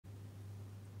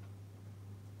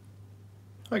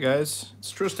Hi guys,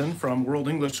 it's Tristan from World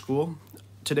English School.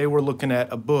 Today we're looking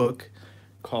at a book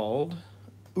called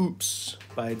Oops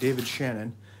by David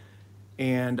Shannon.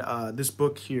 And this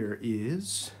book here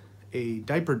is a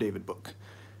Diaper David book.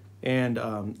 And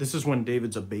this is when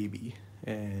David's a baby.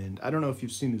 And I don't know if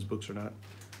you've seen these books or not,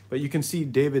 but you can see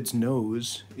David's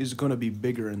nose is going to be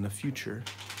bigger in the future.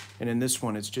 And in this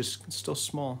one, it's still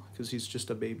small because he's just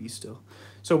a baby still.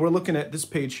 So we're looking at this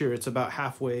page here. It's about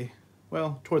halfway,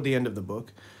 well, toward the end of the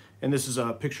book. And this is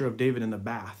a picture of David in the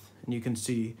bath. And you can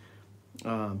see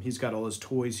he's got all his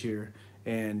toys here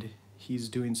and he's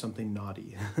doing something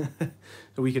naughty.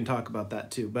 So we can talk about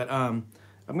that too. But I'm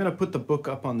going to put the book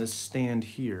up on this stand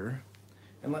here.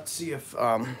 And let's see if,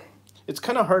 it's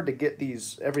kind of hard to get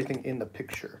everything in the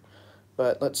picture.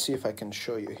 But let's see if I can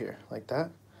show you here like that.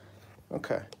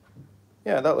 Okay.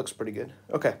 Yeah, that looks pretty good.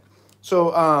 Okay.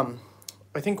 So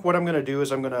I think what I'm going to do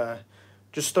is I'm going to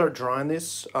just start drawing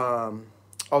this.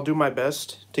 I'll do my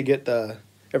best to get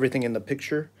everything in the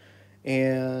picture.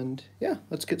 And yeah,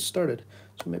 let's get started.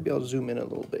 So maybe I'll zoom in a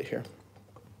little bit here.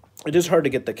 It is hard to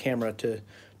get the camera to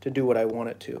do what I want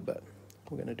it to, but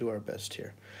we're going to do our best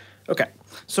here. Okay,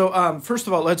 so first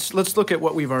of all, let's look at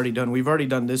what we've already done. We've already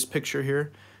done this picture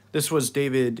here. This was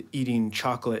David eating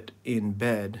chocolate in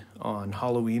bed on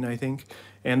Halloween, I think.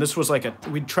 And this was like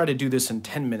we'd try to do this in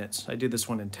 10 minutes. I did this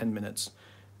one in 10 minutes.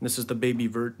 And this is the baby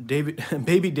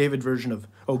David version of,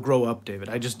 oh, grow up, David.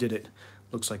 I just did it.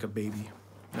 Looks like a baby,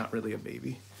 not really a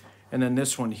baby. And then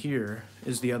this one here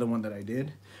is the other one that I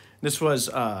did. This was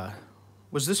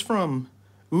this from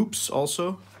Oops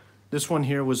also? This one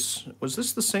here was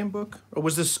this the same book? Or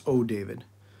was this Oh, David?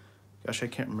 Gosh, I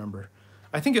can't remember.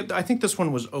 I think this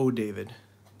one was Oh, David.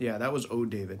 Yeah, that was Oh,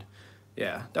 David.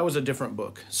 Yeah, that was a different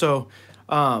book. So,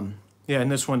 yeah, in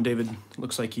this one, David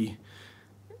looks like he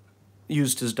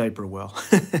used his diaper well.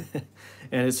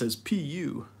 And it says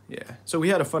P.U. Yeah, so we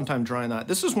had a fun time drawing that.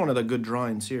 This is one of the good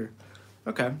drawings here.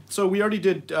 Okay, so we already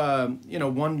did,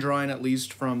 one drawing at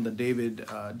least from the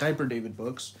Diaper David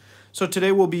books. So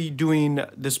today we'll be doing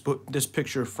this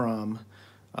picture from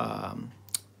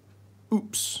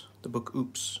Oops, the book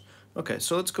Oops. Okay,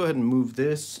 so let's go ahead and move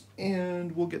this,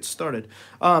 and we'll get started.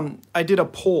 I did a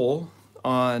poll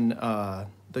on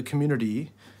the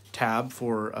community tab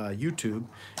for YouTube,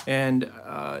 and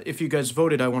if you guys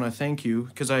voted, I want to thank you,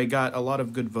 because I got a lot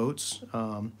of good votes,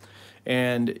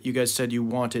 and you guys said you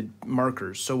wanted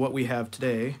markers. So what we have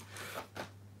today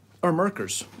are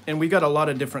markers, and we got a lot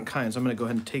of different kinds. I'm going to go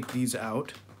ahead and take these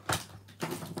out,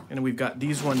 and we've got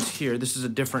these ones here. This is a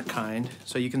different kind,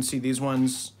 so you can see these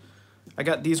ones. I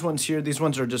got these ones here. These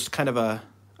ones are just kind of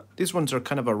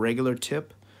a regular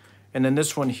tip. And then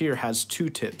this one here has two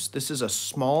tips. This is a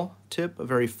small tip, a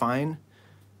very fine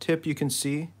tip you can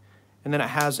see. And then it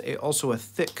has also a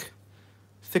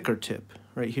thicker tip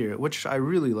right here, which I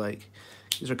really like.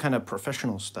 These are kind of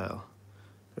professional style.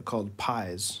 They're called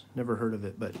pies. Never heard of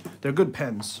it, but they're good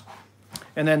pens.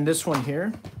 And then this one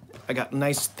here, I got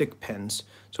nice thick pens.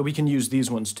 So we can use these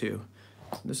ones too.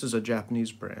 This is a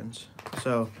Japanese brand.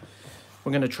 So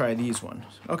we're going to try these ones.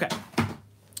 Okay,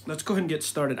 let's go ahead and get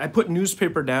started. I put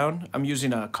newspaper down. I'm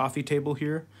using a coffee table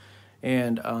here.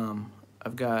 And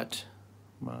I've got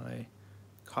my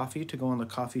coffee to go on the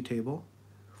coffee table.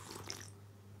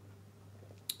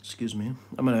 Excuse me.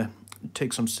 I'm going to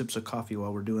take some sips of coffee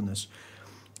while we're doing this.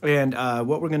 And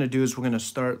what we're going to do is we're going to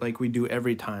start like we do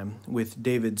every time with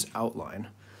David's outline.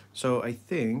 So I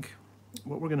think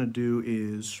what we're going to do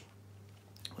is,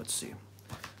 let's see.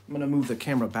 I'm going to move the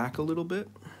camera back a little bit.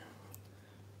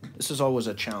 This is always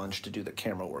a challenge to do the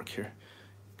camera work here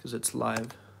because it's live.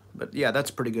 But yeah,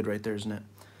 that's pretty good right there, isn't it?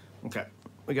 Okay,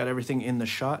 we got everything in the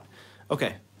shot.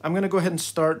 Okay, I'm going to go ahead and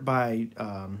start by,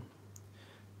 I'm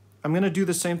going to do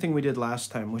the same thing we did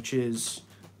last time, which is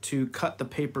to cut the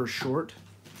paper short.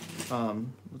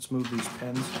 Let's move these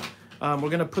pens. We're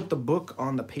going to put the book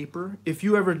on the paper. If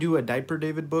you ever do a Diaper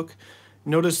David book,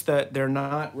 notice that they're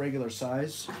not regular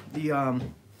size.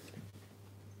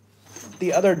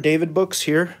 The other David books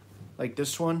here, like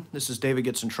this one, this is David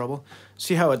Gets in Trouble.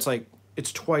 See how it's like,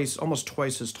 it's almost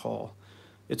twice as tall.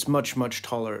 It's much, much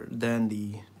taller than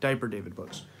the Diaper David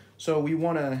books. So we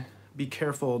want to be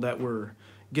careful that we're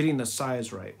getting the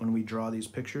size right when we draw these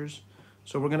pictures.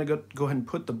 So we're going to go ahead and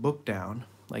put the book down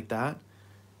like that.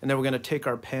 And then we're going to take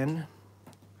our pen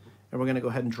and we're going to go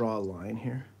ahead and draw a line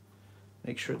here.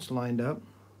 Make sure it's lined up.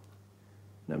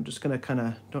 And I'm just going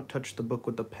to don't touch the book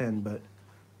with the pen, but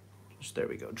just there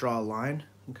we go, draw a line,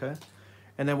 okay?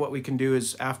 And then what we can do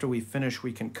is after we finish,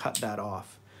 we can cut that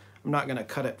off. I'm not gonna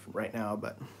cut it right now,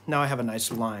 but now I have a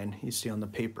nice line you see on the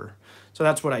paper. So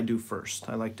that's what I do first.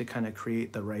 I like to kind of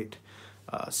create the right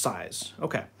size.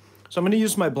 Okay, so I'm going to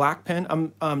use my black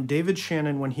pen. David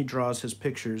Shannon, when he draws his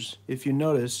pictures, if you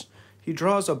notice, he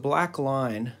draws a black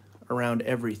line around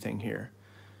everything here.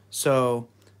 So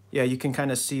yeah, you can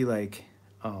kind of see like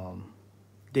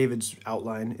David's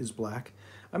outline is black.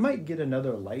 I might get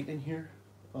another light in here.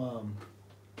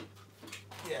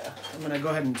 Yeah, I'm going to go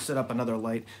ahead and set up another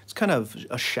light. It's kind of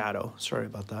a shadow. Sorry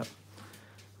about that.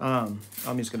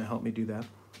 Ami's going to help me do that.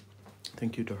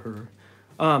 Thank you to her.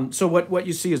 So what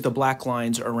you see is the black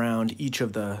lines around each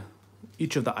of the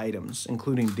items,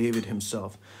 including David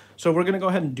himself. So we're going to go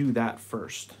ahead and do that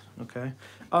first, okay?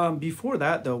 Before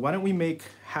that, though, why don't we make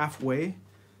halfway?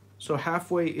 So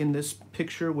halfway in this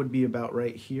picture would be about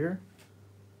right here.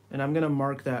 And I'm going to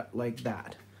mark that like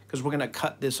that, because we're going to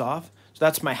cut this off. So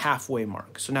that's my halfway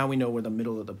mark. So now we know where the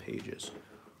middle of the page is.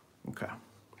 Okay,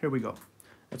 here we go.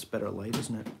 That's better light,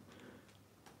 isn't it?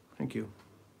 Thank you.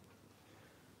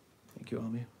 Thank you,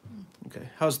 Ami. Okay,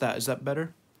 how's that? Is that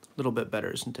better? A little bit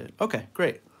better, isn't it? Okay,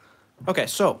 great. Okay,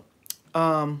 so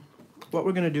what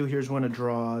we're going to do here is we're going to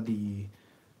draw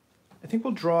I think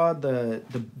we'll draw the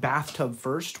bathtub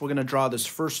first. We're going to draw this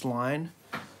first line.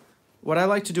 What I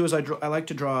like to do is I like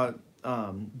to draw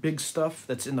big stuff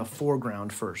that's in the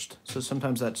foreground first. So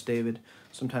sometimes that's David,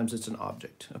 sometimes it's an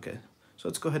object. Okay, so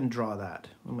let's go ahead and draw that.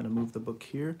 I'm going to move the book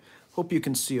here. Hope you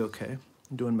can see okay.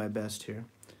 I'm doing my best here.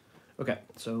 Okay,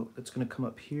 so it's going to come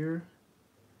up here,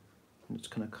 and it's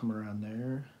going to come around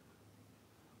there.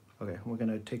 Okay, we're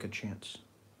going to take a chance.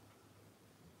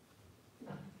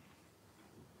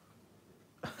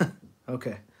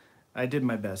 Okay, I did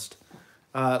my best.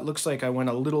 Looks like I went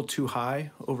a little too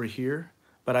high over here,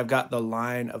 but I've got the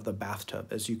line of the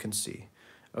bathtub, as you can see.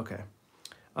 Okay,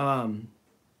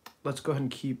 let's go ahead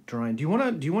and keep drawing. Do you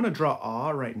want to draw ah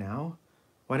right now?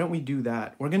 Why don't we do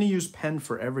that? We're going to use pen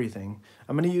for everything.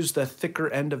 I'm going to use the thicker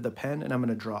end of the pen, and I'm going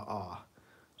to draw ah.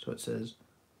 So it says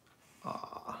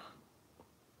ah.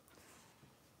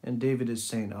 And David is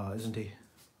saying ah, isn't he?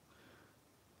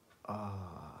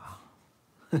 Ah.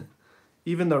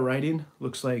 Even the writing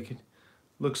looks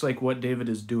like what David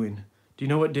is doing. Do you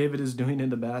know what David is doing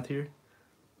in the bath here?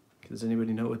 Does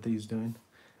anybody know what he's doing?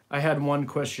 I had one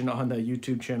question on the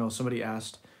YouTube channel. Somebody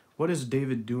asked, what is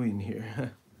David doing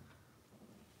here?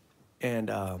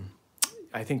 And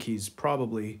I think he's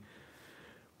probably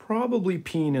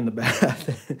peeing in the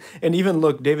bath. And even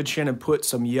look, David Shannon put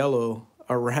some yellow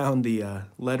around the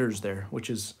letters there,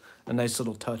 which is a nice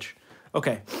little touch.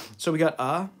 Okay, so we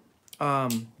got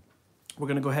we're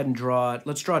going to go ahead and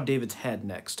let's draw David's head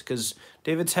next, because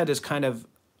David's head is kind of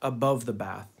above the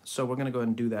bath. So we're going to go ahead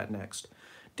and do that next.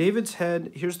 David's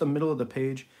head, here's the middle of the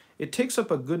page. It takes up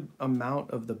a good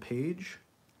amount of the page.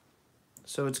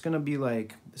 So it's going to be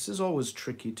like, this is always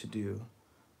tricky to do.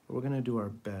 But we're going to do our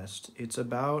best. It's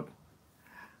about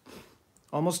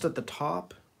almost at the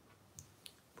top.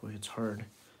 Boy, it's hard.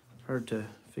 It's hard to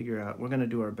figure out. We're going to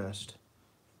do our best.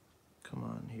 Come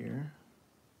on here.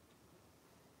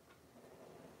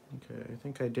 Okay, I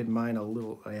think I did mine a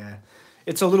little, yeah.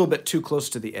 It's a little bit too close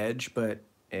to the edge, but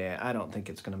yeah, I don't think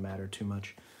it's going to matter too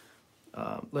much.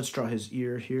 Let's draw his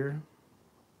ear here.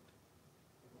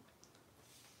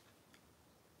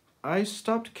 I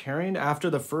stopped caring after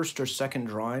the first or second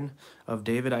drawing of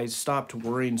David. I stopped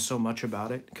worrying so much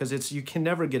about it, because you can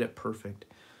never get it perfect.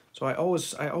 So I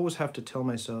always have to tell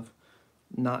myself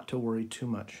not to worry too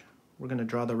much. We're going to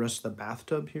draw the rest of the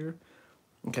bathtub here.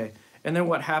 Okay, and then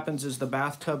what happens is the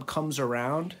bathtub comes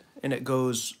around and it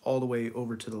goes all the way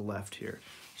over to the left here.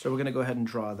 So we're going to go ahead and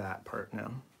draw that part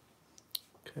now.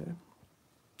 Okay,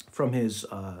 from his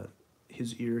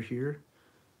ear here,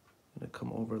 I'm going to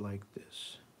come over like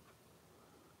this.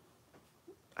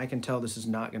 I can tell this is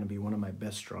not going to be one of my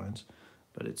best drawings,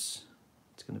 but it's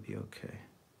going to be okay.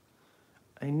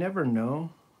 I never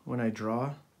know when I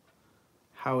draw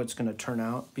how it's going to turn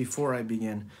out before I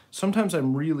begin. Sometimes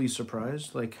I'm really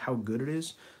surprised, like how good it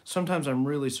is. Sometimes I'm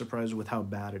really surprised with how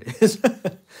bad it is.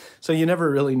 So you never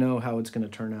really know how it's going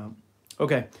to turn out.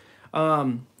 Okay,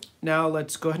 now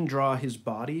let's go ahead and draw his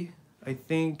body. I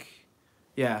think,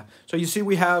 yeah. So you see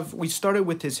we started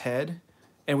with his head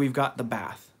and we've got the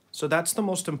bath. So that's the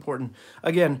most important.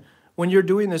 Again, when you're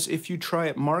doing this, if you try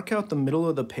it, mark out the middle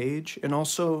of the page and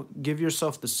also give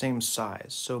yourself the same size.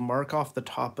 So mark off the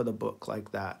top of the book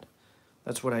like that.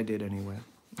 That's what I did anyway.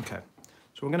 Okay,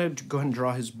 so we're going to go ahead and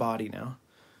draw his body now.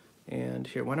 And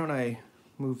here, why don't I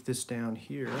move this down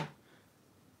here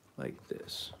like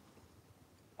this?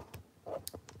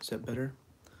 Is that better?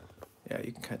 Yeah,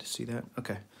 you can kind of see that.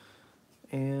 Okay,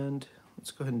 and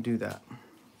let's go ahead and do that.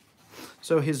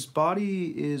 So his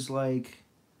body is like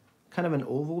kind of an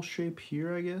oval shape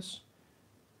here, I guess.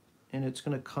 and it's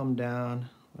gonna come down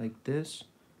like this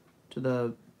to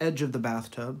the edge of the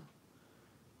bathtub.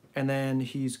 And then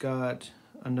he's got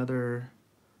another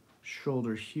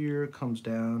shoulder here, comes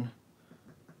down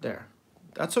there.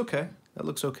 That's okay, that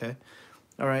looks okay.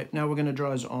 All right, now we're gonna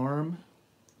draw his arm,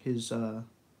 his,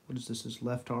 what is this, his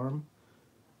left arm?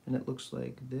 And it looks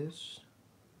like this.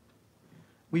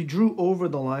 We drew over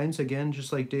the lines again,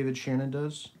 just like David Shannon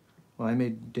does. Well, I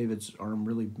made David's arm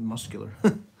really muscular.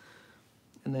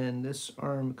 And then this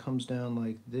arm comes down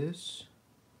like this.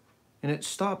 And it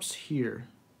stops here.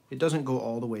 It doesn't go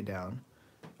all the way down.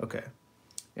 Okay.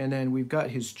 And then we've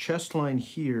got his chest line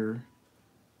here.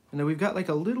 And then we've got like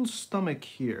a little stomach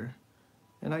here.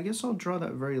 And I guess I'll draw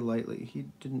that very lightly. He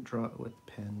didn't draw it with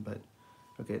pen, but...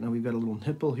 Okay, now we've got a little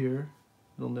nipple here.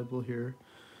 Little nipple here.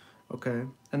 Okay.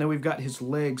 And then we've got his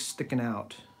legs sticking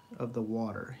out of the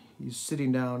water. He's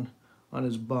sitting down on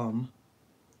his bum.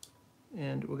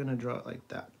 And we're going to draw it like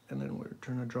that. And then we're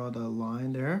trying to draw the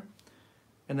line there.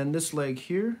 And then this leg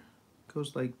here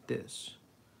goes like this.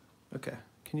 Okay,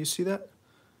 can you see that?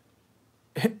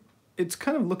 It's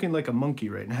kind of looking like a monkey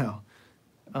right now.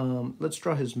 Let's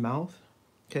draw his mouth.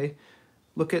 Okay,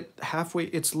 look at halfway,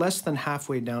 it's less than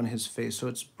halfway down his face, so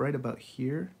it's right about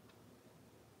here.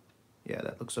 Yeah,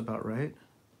 that looks about right.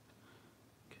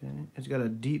 Okay, it's got a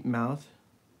deep mouth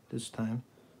this time,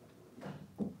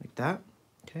 like that.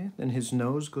 Okay, then his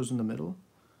nose goes in the middle.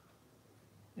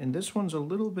 And this one's a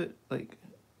little bit like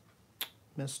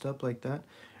messed up like that.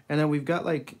 And then we've got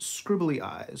like scribbly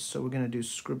eyes. So we're going to do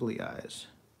scribbly eyes.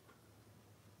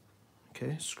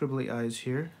 Okay, scribbly eyes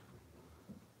here.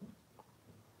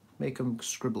 Make them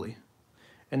scribbly.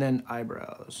 And then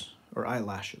eyebrows, or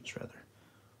eyelashes rather.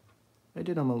 I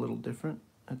did them a little different.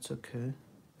 That's okay.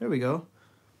 There we go.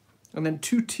 And then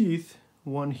 2 teeth,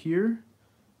 one here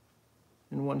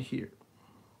and one here.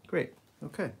 Great.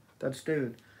 Okay, that's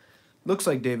David. Looks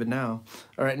like David now.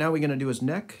 All right, now we're going to do his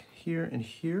neck here and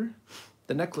here.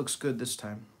 The neck looks good this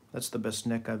time. That's the best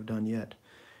neck I've done yet.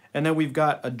 And then we've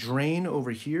got a drain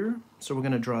over here. So we're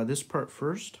going to draw this part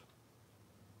first.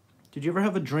 Did you ever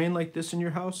have a drain like this in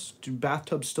your house? Do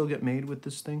bathtubs still get made with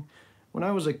this thing? When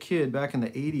I was a kid back in the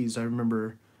 80s, I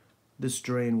remember this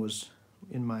drain was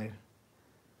in my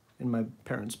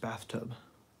parents' bathtub.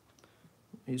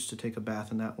 I used to take a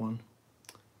bath in that one.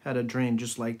 Had a drain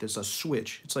just like this, a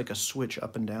switch. It's like a switch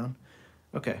up and down.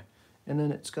 Okay, and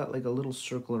then it's got like a little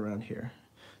circle around here.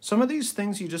 Some of these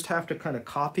things you just have to kind of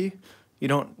copy. You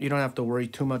don't have to worry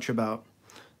too much about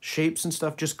shapes and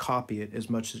stuff. Just copy it as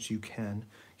much as you can.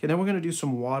 Okay, then we're going to do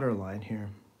some water line here.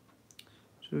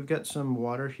 So we've got some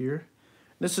water here.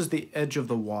 This is the edge of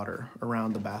the water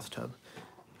around the bathtub.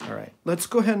 All right, let's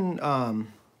go ahead and...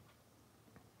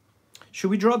 should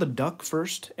we draw the duck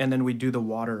first and then we do the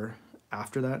water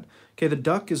after that? Okay, the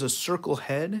duck is a circle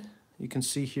head. You can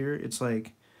see here, it's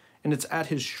like, and it's at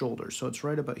his shoulder. So it's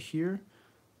right about here.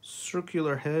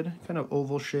 Circular head, kind of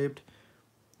oval shaped.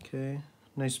 Okay,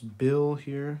 nice bill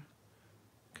here.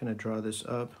 Kind of draw this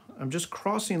up. I'm just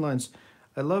crossing lines.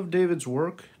 I love David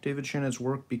Shannon's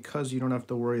work, because you don't have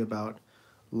to worry about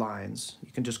lines.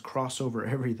 You can just cross over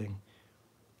everything,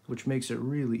 which makes it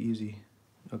really easy.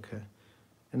 Okay,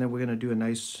 and then we're gonna do a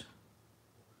nice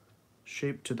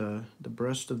shape to the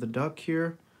breast of the duck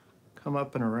here. Come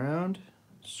up and around,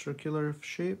 circular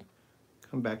shape,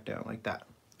 come back down like that.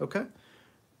 Okay,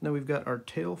 now we've got our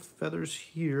tail feathers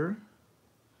here.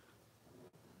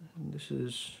 And this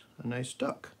is a nice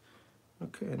duck.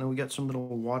 Okay, and then we got some little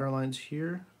water lines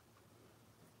here,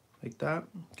 like that.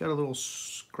 Got a little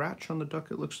scratch on the duck,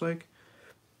 it looks like.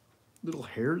 Little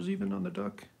hairs even on the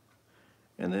duck.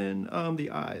 And then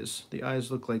the eyes. The eyes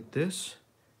look like this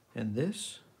and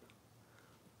this.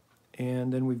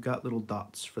 And then we've got little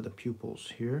dots for the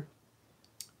pupils here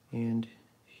and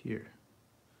here.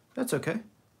 That's okay.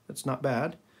 That's not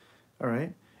bad. All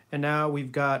right. And now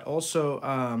we've got also,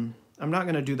 I'm not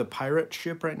going to do the pirate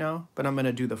ship right now, but I'm going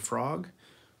to do the frog.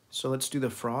 So let's do the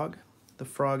frog. The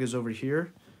frog is over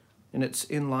here, and it's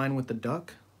in line with the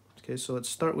duck. Okay, so let's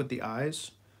start with the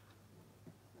eyes.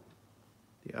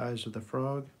 The eyes of the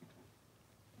frog.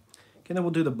 Okay, then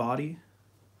we'll do the body.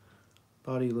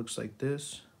 Body looks like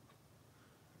this.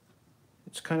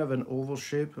 It's kind of an oval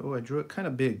shape. Oh, I drew it kind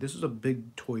of big. This is a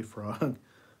big toy frog.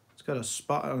 It's got a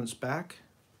spot on its back.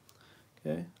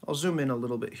 Okay, I'll zoom in a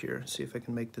little bit here, see if I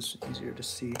can make this easier to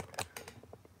see.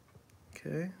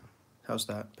 Okay, how's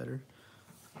that? Better?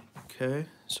 Okay,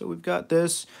 so we've got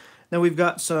this. Then we've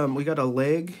got we got a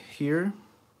leg here.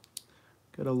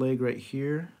 Got a leg right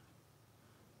here.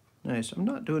 Nice, I'm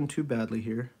not doing too badly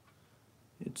here.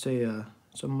 It's a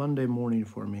Monday morning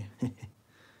for me.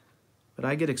 But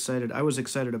I get excited. I was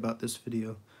excited about this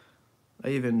video. I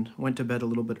even went to bed a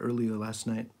little bit earlier last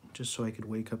night just so I could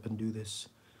wake up and do this.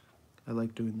 I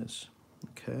like doing this.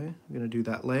 Okay, I'm gonna do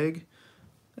that leg.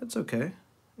 That's okay.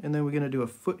 And then we're gonna do a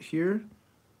foot here.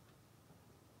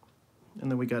 And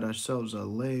then we got ourselves a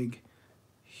leg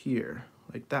here,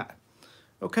 like that.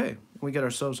 Okay, we got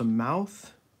ourselves a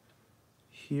mouth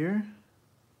here.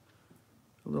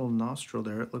 A little nostril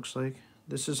there, it looks like.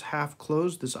 This is half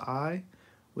closed, this eye,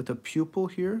 with a pupil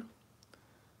here.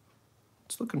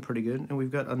 It's looking pretty good. And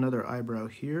we've got another eyebrow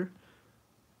here,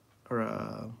 or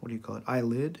what do you call it,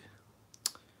 eyelid.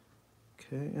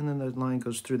 Okay, and then the line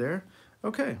goes through there.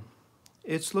 Okay,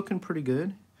 it's looking pretty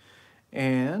good.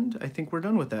 And I think we're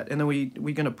done with that. And then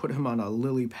we're gonna put him on a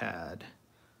lily pad.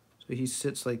 So he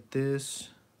sits like this.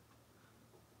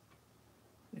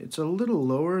 It's a little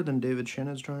lower than David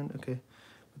Shannon's drawing, okay,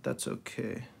 but that's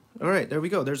okay. All right, there we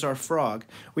go, there's our frog.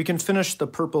 We can finish the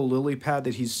purple lily pad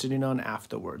that he's sitting on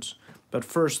afterwards. But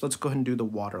first, let's go ahead and do the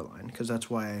water line, because that's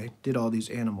why I did all these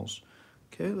animals.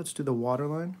 Okay, let's do the water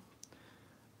line.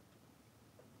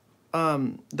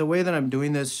 The way that I'm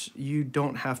doing this, you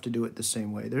don't have to do it the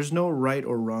same way. There's no right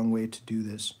or wrong way to do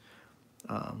this.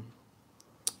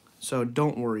 So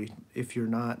don't worry if you're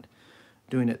not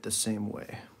doing it the same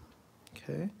way.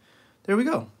 Okay, there we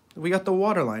go. We got the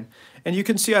water line. And you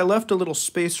can see I left a little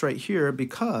space right here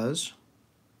because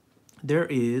there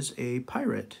is a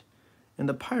pirate. And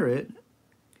the pirate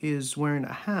is wearing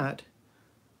a hat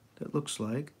that looks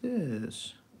like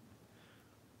this.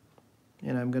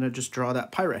 And I'm gonna just draw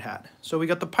that pirate hat. So we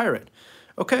got the pirate.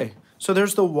 Okay, so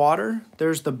there's the water,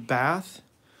 there's the bath.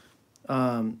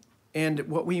 And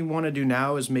what we wanna do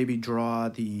now is maybe draw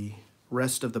the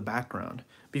rest of the background.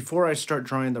 Before I start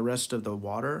drawing the rest of the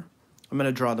water, I'm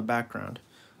gonna draw the background.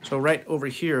 So right over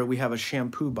here, we have a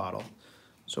shampoo bottle.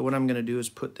 So what I'm gonna do is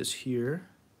put this here,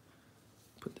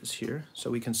 so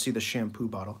we can see the shampoo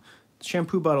bottle. The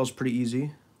shampoo bottle is pretty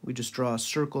easy. We just draw a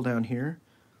circle down here.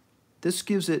 This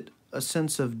gives it a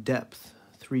sense of depth,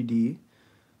 3D.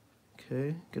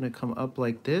 Okay, gonna come up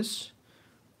like this.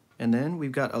 And then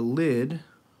we've got a lid,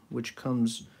 which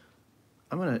comes,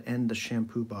 I'm gonna end the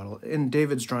shampoo bottle. In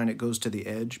David's drawing, it goes to the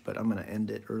edge, but I'm gonna end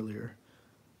it earlier.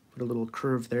 Put a little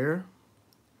curve there,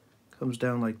 comes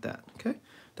down like that, okay?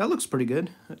 That looks pretty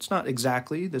good. It's not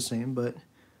exactly the same, but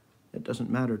it doesn't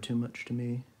matter too much to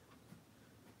me.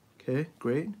 Okay,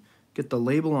 great. Get the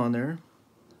label on there.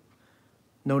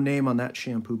 No name on that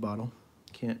shampoo bottle.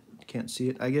 Can't see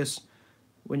it. I guess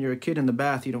when you're a kid in the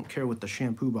bath, you don't care what the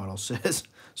shampoo bottle says.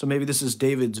 So maybe this is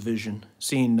David's vision,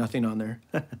 seeing nothing on there.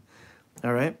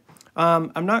 All right.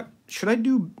 No, I'm not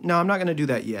gonna do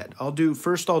that yet.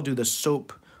 First I'll do the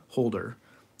soap holder.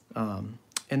 And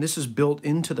this is built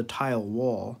into the tile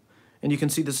wall. And you can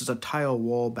see this is a tile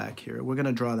wall back here. We're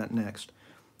gonna draw that next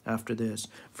after this.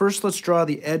 First, let's draw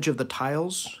the edge of the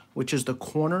tiles, which is the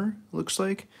corner, looks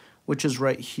like, which is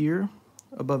right here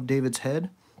above David's head.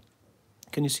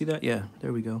 Can you see that? Yeah,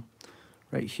 there we go.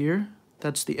 Right here,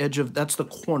 that's the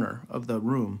corner of the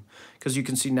room, because you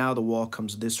can see now the wall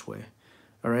comes this way.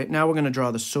 All right, now we're gonna draw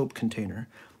the soap container.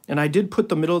 And I did put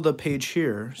the middle of the page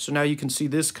here, so now you can see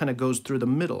this kind of goes through the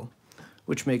middle,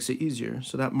 which makes it easier.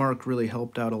 So that mark really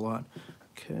helped out a lot.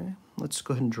 Okay, let's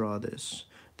go ahead and draw this.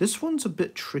 This one's a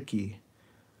bit tricky.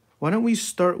 Why don't we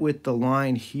start with the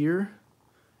line here,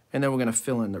 and then we're gonna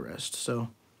fill in the rest. So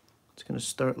it's gonna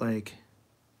start like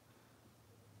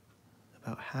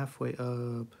about halfway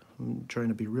up. I'm trying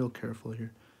to be real careful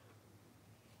here.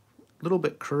 A little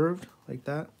bit curved, like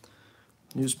that.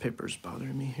 Newspaper's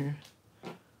bothering me here.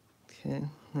 Okay, I'm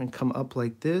gonna come up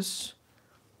like this,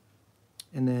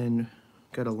 and then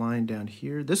got a line down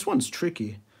here. This one's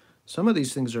tricky. Some of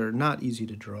these things are not easy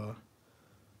to draw.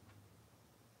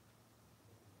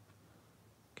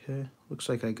 Okay, looks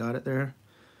like I got it there.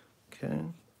 Okay,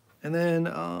 and then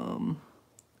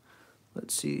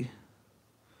let's see.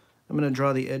 I'm gonna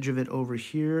draw the edge of it over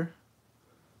here.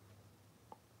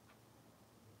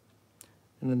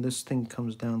 And then this thing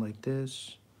comes down like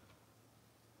this.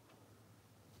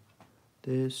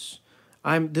 This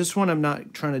one I'm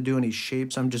not trying to do any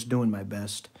shapes. I'm just doing my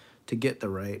best to get the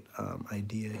right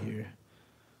idea here.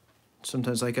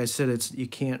 Sometimes, like I said, you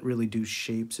can't really do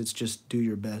shapes. It's just do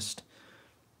your best.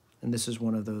 And this is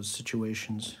one of those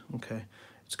situations. Okay,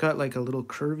 it's got like a little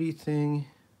curvy thing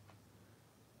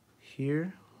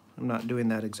here. I'm not doing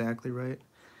that exactly right.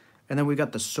 And then we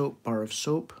got the soap, bar of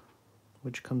soap,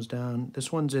 which comes down.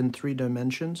 This one's in 3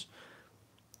 dimensions,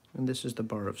 and this is the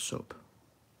bar of soap.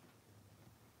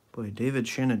 Boy, David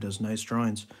Shannon does nice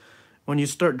drawings. When you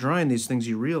start drawing these things,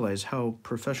 you realize how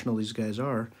professional these guys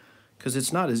are, because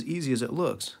it's not as easy as it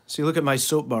looks. See, look at my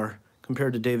soap bar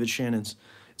compared to David Shannon's.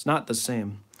 It's not the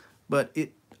same. but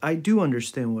I do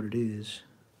understand what it is.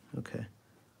 Okay,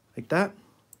 like that,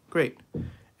 great.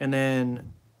 And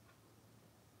then,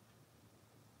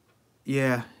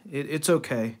 yeah, it's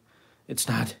okay. It's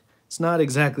not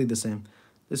exactly the same.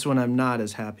 This one I'm not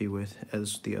as happy with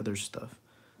as the other stuff.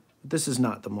 But this is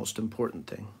not the most important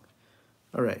thing.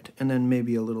 All right, and then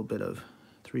maybe a little bit of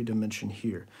 3-dimension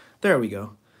here. There we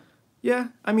go. Yeah,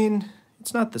 I mean,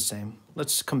 it's not the same.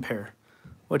 Let's compare.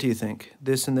 What do you think?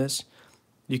 This and this?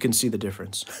 You can see the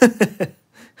difference.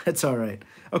 That's all right.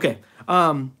 Okay,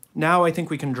 now I think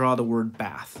we can draw the word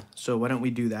bath. So why don't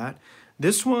we do that?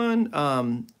 This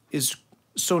one is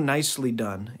so nicely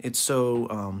done. It's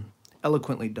so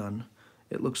eloquently done.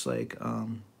 It looks like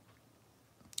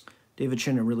David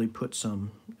Shannon really put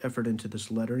some effort into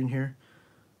this lettering here.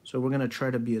 So we're going to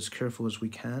try to be as careful as we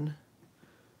can.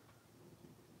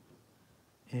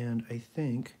 And I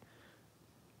think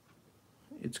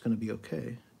it's going to be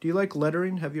okay. Do you like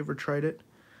lettering? Have you ever tried it?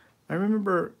 I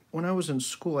remember when I was in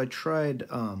school, I tried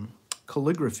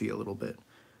calligraphy a little bit,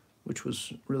 which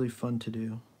was really fun to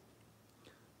do.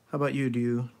 How about you? Do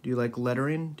you like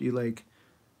lettering? Do you like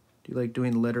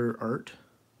doing letter art?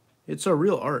 It's a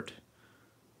real art,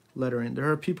 lettering. There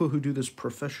are people who do this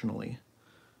professionally.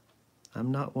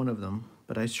 I'm not one of them,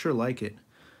 but I sure like it.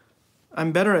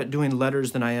 I'm better at doing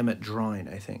letters than I am at drawing,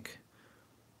 I think,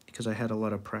 because I had a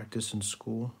lot of practice in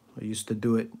school. I used to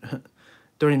do it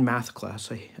during math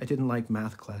class. I didn't like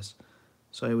math class,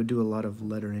 so I would do a lot of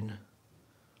lettering.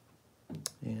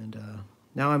 And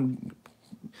now I'm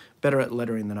better at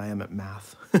lettering than I am at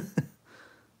math.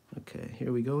 Okay,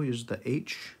 here we go. Here's the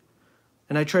H.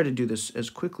 And I try to do this as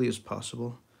quickly as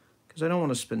possible because I don't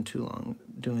want to spend too long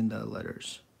doing the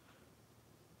letters.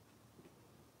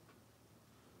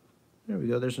 There we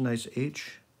go. There's a nice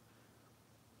H.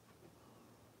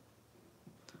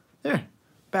 There.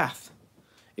 Bath.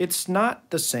 It's not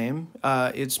the same.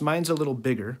 Mine's a little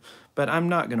bigger, but I'm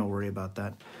not going to worry about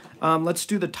that. Let's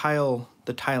do the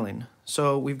tiling.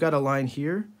 So we've got a line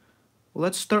here. Well,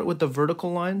 let's start with the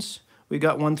vertical lines. We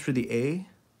got one through the A.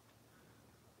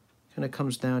 Kind of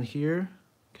comes down here.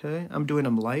 Okay, I'm doing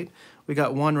them light. We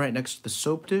got one right next to the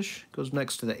soap dish. Goes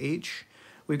next to the H.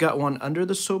 We've got one under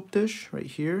the soap dish right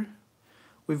here.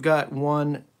 We've got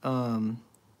one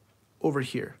over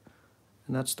here.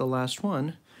 And that's the last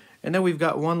one. And then we've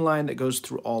got one line that goes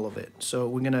through all of it. So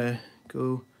we're going to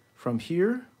go from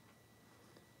here.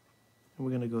 And we're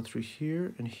going to go through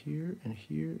here and here and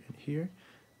here and here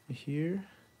and here.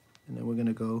 And then we're going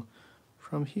to go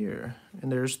from here.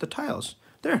 And there's the tiles.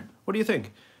 There. What do you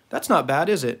think? That's not bad,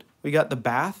 is it? We got the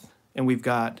bath, and we've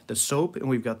got the soap, and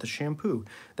we've got the shampoo.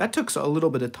 That took a little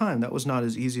bit of time. That was not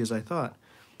as easy as I thought.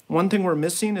 One thing we're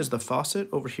missing is the faucet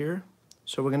over here.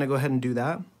 So we're going to go ahead and do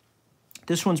that.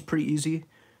 This one's pretty easy.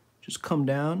 Just come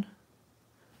down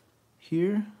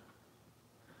here.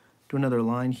 Do another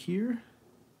line here.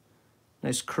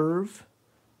 Nice curve.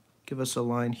 Give us a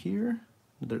line here.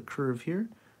 Another curve here.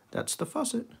 That's the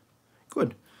faucet.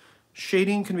 Good.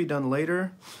 Shading can be done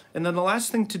later. And then the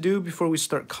last thing to do before we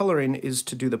start coloring is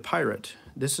to do the pirate.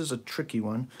 This is a tricky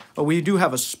one. Oh, we do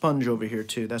have a sponge over here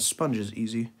too. That sponge is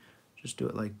easy. Just do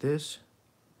it like this.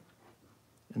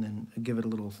 And then give it a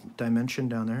little dimension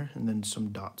down there. And then some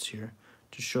dots here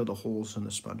to show the holes in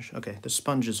the sponge. Okay, the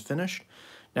sponge is finished.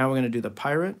 Now we're going to do the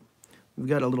pirate. We've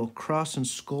got a little cross and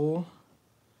skull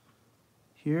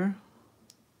here.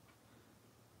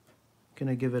 Going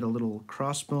to give it a little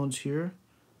crossbones here.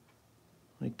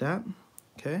 Like that,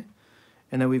 okay?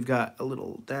 And then we've got a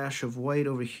little dash of white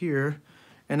over here.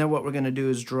 And then what we're gonna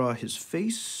do is draw his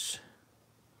face.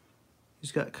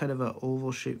 He's got kind of an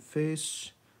oval shaped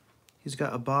face. He's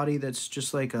got a body that's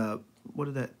just like a,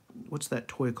 what's that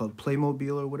toy called?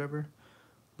 Playmobil or whatever.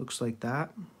 Looks like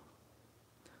that.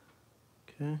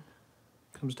 Okay,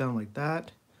 comes down like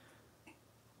that.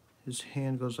 His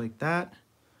hand goes like that.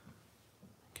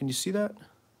 Can you see that?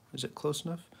 Is it close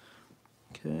enough?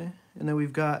 Okay, and then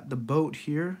we've got the boat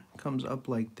here, comes up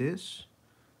like this,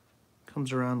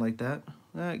 comes around like that.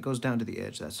 It goes down to the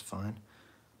edge, that's fine.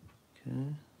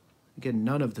 Okay, again,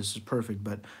 none of this is perfect,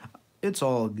 but it's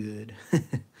all good.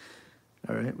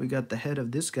 All right, we got the head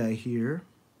of this guy here.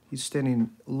 He's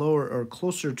standing lower or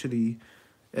closer to the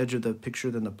edge of the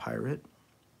picture than the pirate.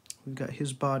 We've got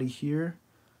his body here.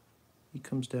 He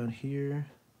comes down here.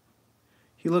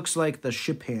 He looks like the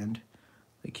ship hand.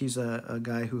 Like he's a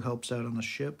guy who helps out on the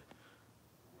ship.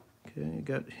 Okay,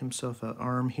 got himself an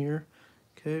arm here.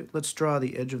 Okay, let's draw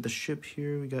the edge of the ship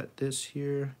here. We got this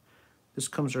here. This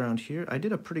comes around here. I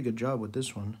did a pretty good job with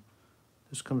this one.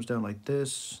 This comes down like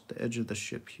this. The edge of the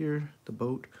ship here, the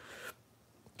boat.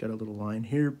 Got a little line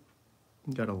here.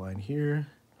 Got a line here.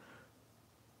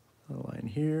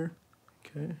 here.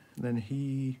 Okay, and then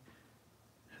he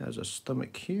has a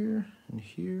stomach here and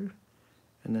here,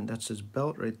 and then that's his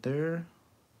belt right there.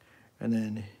 And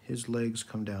then his legs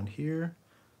come down here,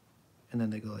 and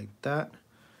then they go like that.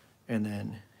 And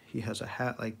then he has a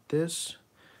hat like this.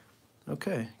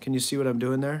 Okay, can you see what I'm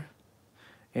doing there?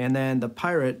 And then the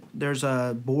pirate, there's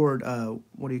a board,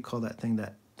 what do you call that thing?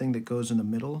 That thing that goes in the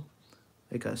middle,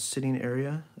 like a sitting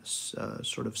area, a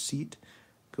sort of seat,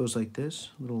 goes like this,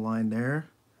 little line there.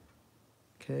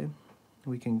 Okay,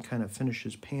 we can kind of finish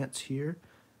his pants here.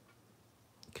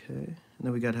 Okay, and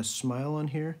then we got a smile on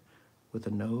here with a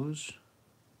nose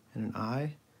and an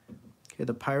eye. Okay,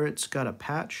 the pirate's got a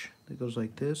patch that goes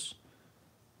like this.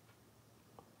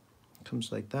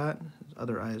 Comes like that. His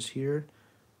other eye is here.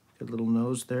 Got a little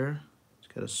nose there. He's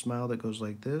got a smile that goes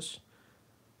like this.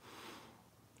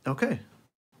 Okay,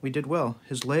 we did well.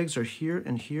 His legs are here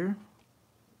and here.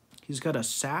 He's got a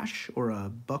sash or a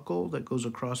buckle that goes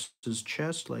across his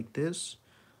chest like this.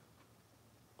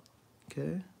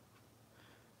 Okay.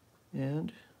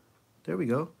 And there we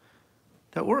go.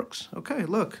 That works. Okay,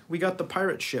 look, we got the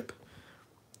pirate ship.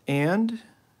 And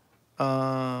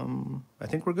I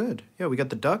think we're good. Yeah, we got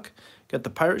the duck, got the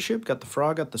pirate ship, got the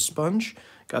frog, got the sponge,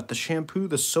 got the shampoo,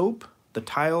 the soap, the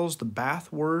tiles, the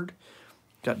bath word.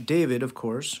 Got David, of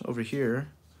course, over here.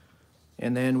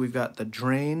 And then we've got the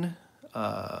drain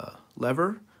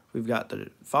lever. We've got the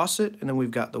faucet, and then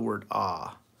we've got the word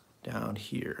ah down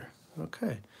here.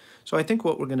 Okay, so I think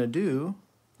what we're gonna do,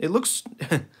 it looks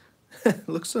it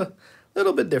looks a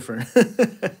little bit different.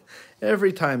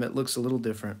 Every time it looks a little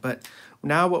different, but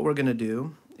now what we're gonna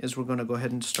do is we're gonna go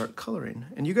ahead and start coloring.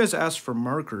 And you guys asked for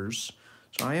markers,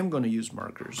 so I am gonna use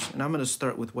markers, and I'm gonna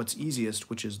start with what's easiest,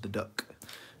 which is the duck.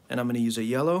 And I'm gonna use a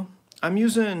yellow. I'm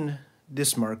using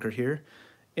this marker here.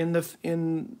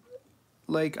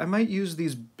 Like, I might use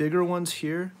these bigger ones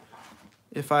here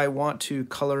if I want to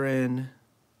color in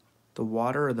the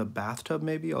water or the bathtub.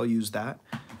 Maybe I'll use that,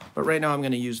 but right now I'm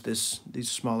going to use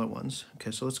these smaller ones.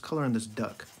 Okay, so let's color in this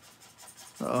duck.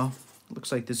 Uh-oh,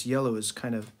 looks like this yellow is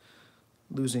kind of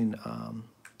losing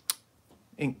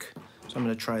ink, so I'm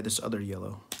going to try this other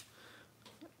yellow.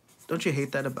 Don't you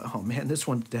hate that about, oh man, this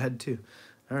one's dead too.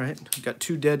 All right, we've got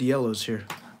two dead yellows here.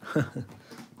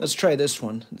 Let's try this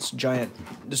one. This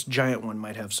giant one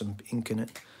might have some ink in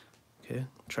it. Okay,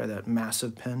 try that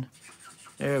massive pen.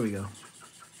 There we go.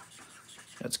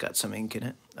 That's got some ink in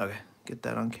it. Okay, get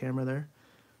that on camera there.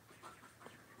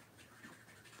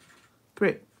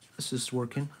 Great, this is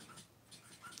working.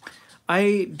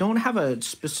 I don't have a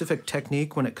specific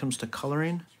technique when it comes to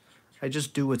coloring. I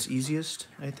just do what's easiest,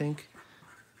 I think.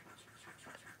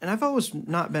 And I've always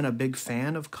not been a big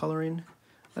fan of coloring.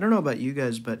 I don't know about you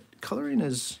guys, but coloring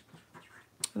is,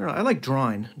 I don't know, I like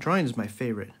drawing. Drawing is my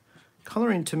favorite.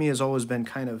 Coloring to me has always been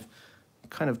kind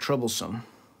of troublesome.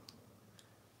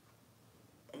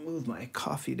 Move my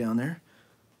coffee down there.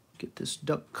 Get this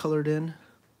duck colored in.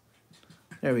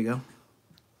 There we go.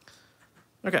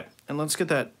 Okay, and let's get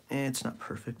that, it's not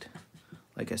perfect.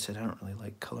 Like I said, I don't really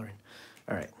like coloring.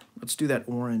 All right, let's do that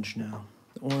orange now.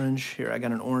 The orange here, I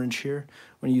got an orange here.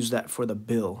 I'm gonna use that for the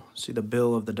bill. See the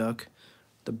bill of the duck?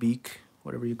 The beak,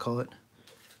 whatever you call it.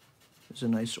 It's a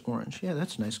nice orange. Yeah,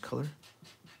 that's a nice color.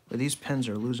 But these pens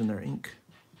are losing their ink.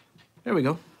 There we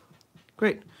go.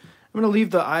 Great. I'm going to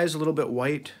leave the eyes a little bit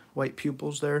white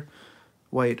pupils there,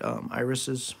 white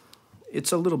irises.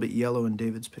 It's a little bit yellow in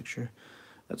David's picture.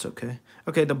 That's okay.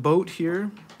 Okay, the boat here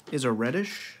is a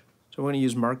reddish, so we're going to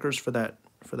use markers for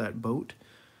that boat,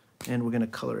 and we're going to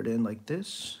color it in like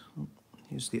this.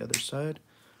 Use the other side.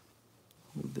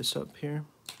 Move this up here.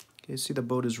 Okay, see the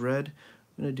boat is red.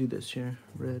 I'm going to do this here,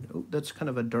 red. Oh, that's kind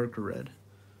of a darker red.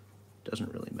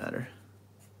 Doesn't really matter.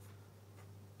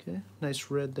 Okay, nice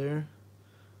red there.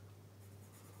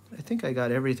 I think I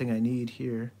got everything I need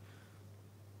here.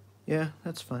 Yeah,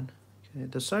 that's fine. Okay,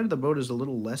 the side of the boat is a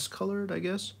little less colored, I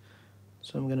guess.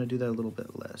 So I'm going to do that a little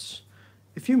bit less.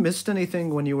 If you missed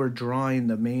anything when you were drawing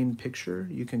the main picture,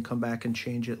 you can come back and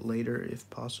change it later if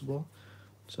possible.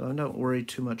 So don't worry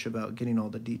too much about getting all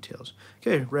the details.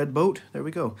 Okay, red boat, there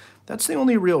we go. That's the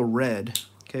only real red,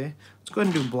 okay? Let's go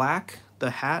ahead and do black.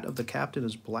 The hat of the captain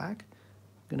is black.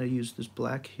 I'm gonna use this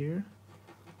black here.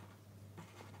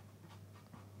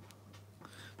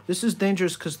 This is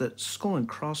dangerous because the skull and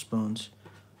crossbones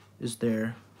is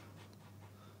there.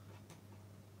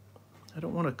 I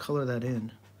don't want to color that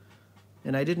in.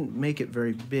 And I didn't make it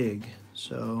very big,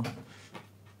 so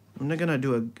I'm not gonna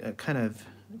do a kind of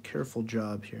careful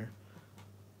job here.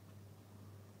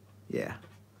 Yeah,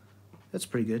 that's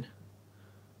pretty good.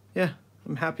 Yeah,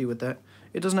 I'm happy with that.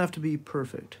 It doesn't have to be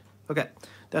perfect. Okay,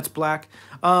 That's black.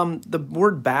 The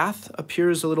word bath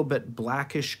appears a little bit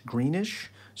blackish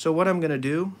greenish. So what I'm going to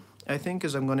do, I think,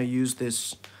 is I'm going to use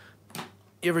this.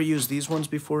 You ever used these ones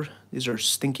before? These are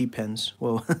stinky pens.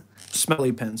 Well,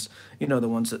 smelly pens. You know, the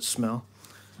ones that smell.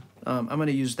 I'm going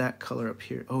to use that color up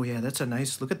here. Oh, yeah, that's a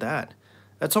nice, look at that.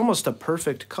 That's almost a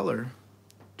perfect color,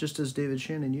 just as David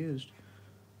Shannon used.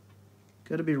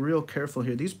 Got to be real careful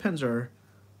here. These pens are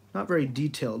not very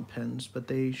detailed pens, but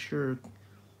they sure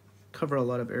cover a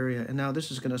lot of area. And now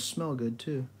this is going to smell good,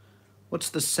 too. What's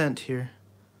the scent here?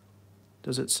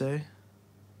 Does it say?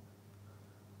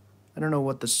 I don't know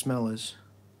what the smell is.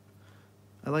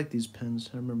 I like these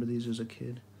pens. I remember these as a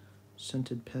kid.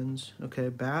 Scented pens. Okay,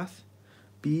 bath.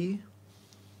 B.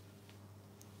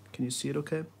 Can you see it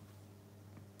okay?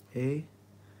 A.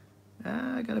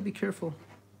 I gotta be careful.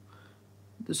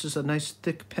 This is a nice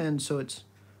thick pen, so it's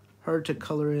hard to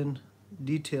color in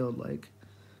detailed like.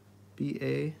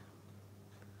 B-A.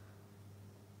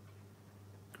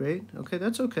 Great. Okay,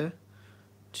 that's okay.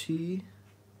 T.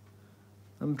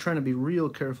 I'm trying to be real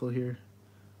careful here.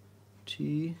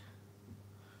 T.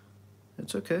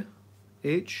 That's okay.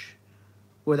 H.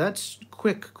 Boy, that's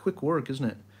quick work, isn't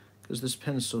it? Because this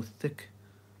pen is so thick.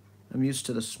 I'm used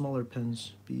to the smaller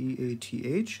pens.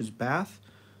 B-A-T-H is bath.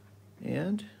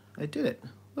 And I did it.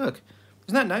 Look,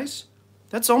 isn't that nice?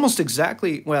 That's almost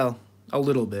exactly, well, a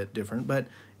little bit different, but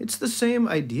it's the same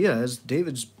idea as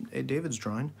David's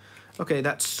drawing. Okay,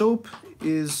 that soap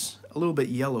is a little bit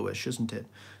yellowish, isn't it?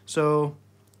 So,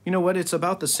 you know what? It's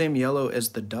about the same yellow as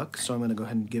the duck, so I'm going to go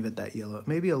ahead and give it that yellow.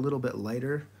 Maybe a little bit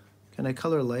lighter. Can I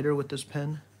color lighter with this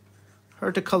pen?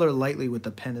 Hard to color lightly with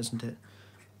the pen, isn't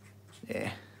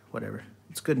it? Whatever.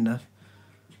 It's good enough.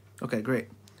 Okay, great.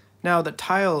 Now, the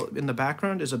tile in the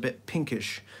background is a bit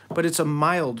pinkish, but it's a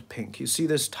mild pink. You see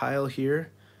this tile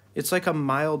here? It's like a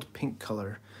mild pink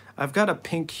color. I've got a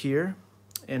pink here,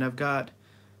 and I've got...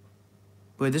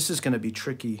 Boy, this is going to be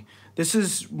tricky. This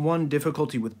is one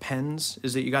difficulty with pens,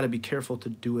 is that you got to be careful to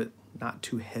do it not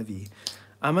too heavy.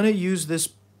 I'm going to use this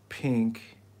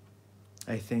pink,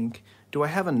 I think. Do I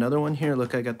have another one here?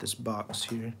 Look, I got this box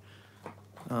here.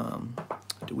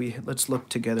 Let's look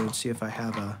together and see if I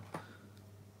have a...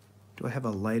 Do I have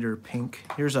a lighter pink?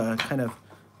 Here's a kind of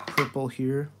purple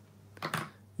here.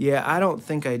 Yeah, I don't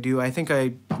think I do. I think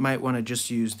I might want to just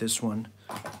use this one.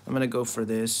 I'm going to go for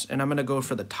this, and I'm going to go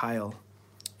for the tile.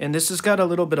 And this has got a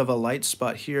little bit of a light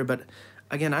spot here, but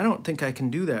again, I don't think I can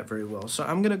do that very well. So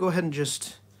I'm going to go ahead and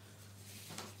just...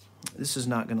 This is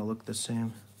not going to look the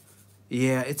same.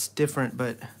 Yeah, it's different,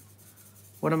 but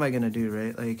what am I going to do,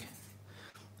 right? Like,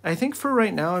 I think for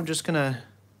right now, I'm just going to...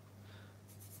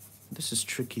 This is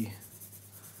tricky.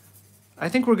 I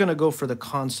think we're going to go for the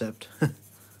concept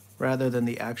rather than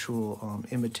the actual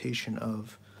imitation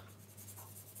of...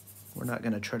 We're not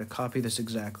going to try to copy this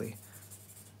exactly.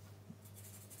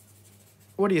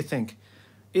 What do you think?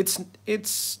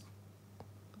 It's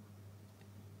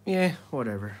yeah,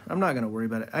 whatever. I'm not going to worry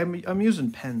about it. I'm using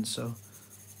pens, so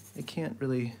I can't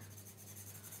really...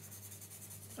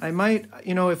 I might,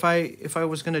 you know, if I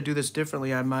was going to do this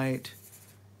differently, I might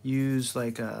use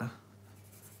like a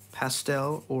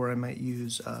pastel, or I might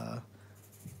use a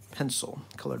pencil,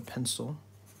 colored pencil.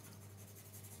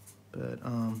 But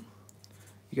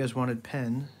you guys wanted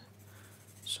pen,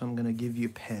 so I'm going to give you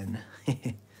pen.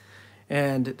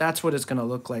 And that's what it's going to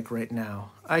look like right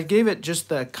now. I gave it just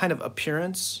the kind of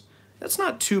appearance. That's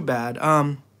not too bad.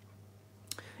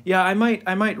 Yeah, I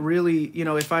might really, you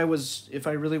know, if I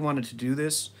really wanted to do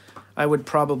this, I would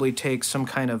probably take some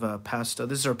kind of a pastel.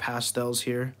 These are pastels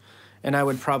here. And I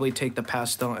would probably take the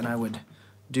pastel and I would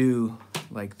do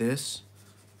like this.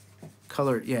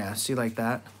 Color, yeah, see, like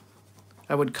that.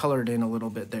 I would color it in a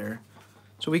little bit there.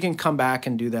 So we can come back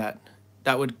and do that.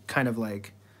 That would kind of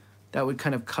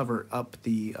cover up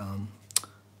the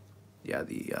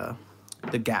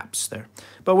gaps there.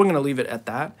 But we're going to leave it at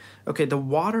that. Okay, the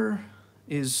water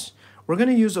is, we're going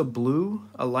to use a blue,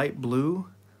 a light blue.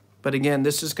 But again,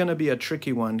 this is going to be a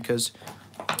tricky one because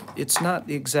it's not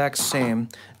the exact same.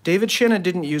 David Shannon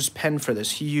didn't use pen for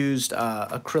this. He used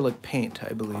acrylic paint,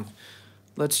 I believe.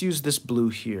 Let's use this blue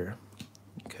here.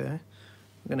 Okay,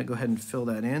 I'm going to go ahead and fill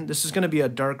that in. This is going to be a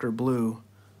darker blue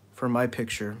for my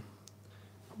picture.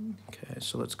 Okay,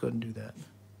 so let's go ahead and do that.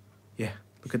 Yeah,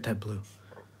 look at that blue.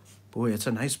 Boy, it's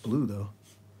a nice blue, though.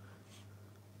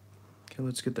 Okay,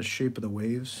 let's get the shape of the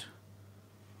waves.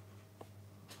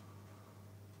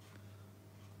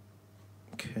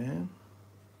 Okay.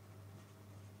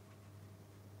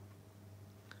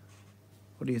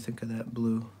 What do you think of that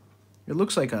blue? It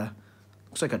looks like a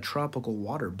tropical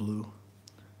water blue.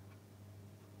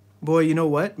 Boy, you know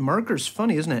what? Marker's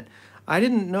funny, isn't it? I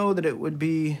didn't know that it would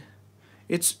be...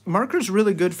 Marker's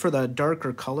really good for the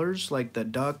darker colors, like the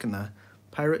duck and the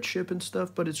pirate ship and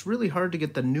stuff, but it's really hard to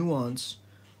get the nuance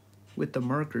with the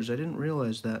markers. I didn't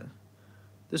realize that.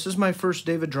 This is my first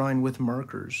David drawing with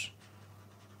markers.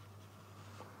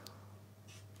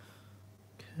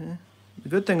 Okay. The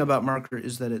good thing about marker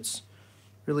is that it's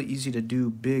really easy to do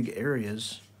big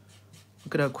areas.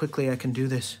 Look at how quickly I can do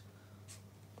this.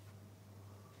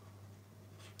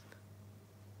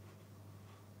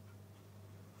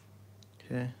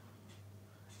 Okay.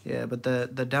 Yeah, but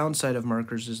the downside of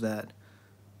markers is that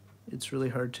it's really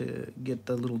hard to get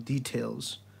the little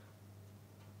details.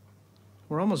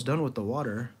 We're almost done with the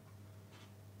water.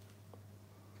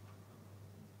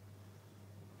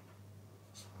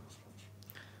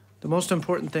 The most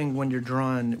important thing when you're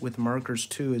drawing with markers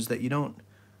too is that you don't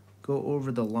go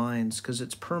over the lines, because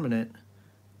it's permanent.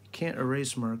 You can't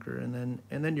erase marker, and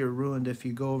then you're ruined if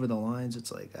you go over the lines.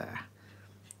 It's like, ah.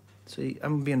 See,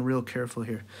 I'm being real careful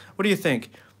here. What do you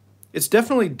think? It's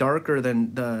definitely darker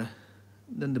than the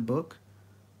book,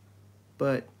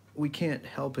 but we can't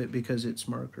help it because it's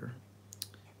marker.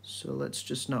 So let's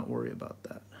just not worry about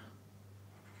that.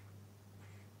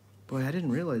 Boy, I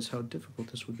didn't realize how difficult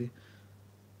this would be.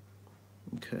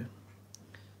 Okay.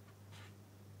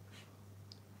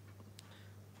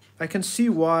 I can see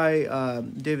why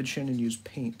David Shannon used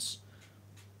paints.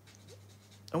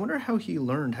 I wonder how he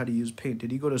learned how to use paint. Did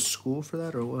he go to school for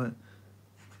that or what?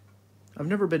 I've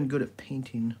never been good at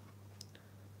painting.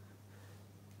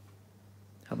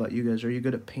 How about you guys? Are you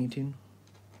good at painting?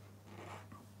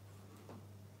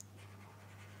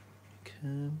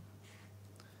 Okay.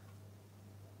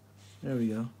 There we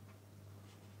go.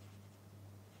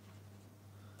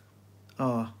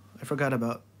 Oh, I forgot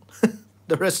about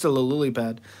the rest of the lily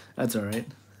pad. That's all right.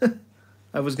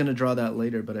 I was going to draw that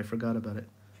later, but I forgot about it.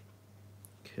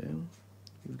 Okay.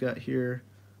 We've got here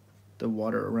the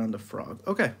water around the frog.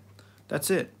 Okay,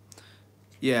 that's it.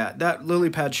 Yeah, that lily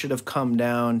pad should have come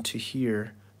down to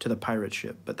here, to the pirate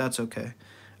ship, but that's okay.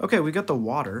 Okay, we got the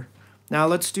water. Now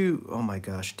let's do, oh my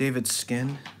gosh, David's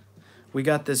skin. We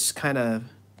got this kind of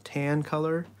tan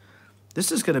color.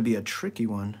 This is going to be a tricky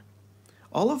one.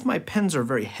 All of my pens are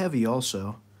very heavy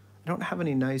also. I don't have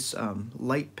any nice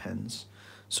light pens.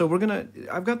 So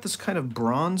I've got this kind of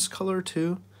bronze color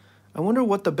too. I wonder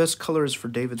what the best color is for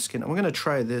David's skin. I'm going to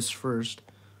try this first.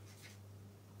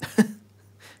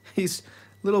 He's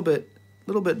a little bit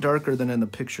darker than in the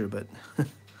picture, but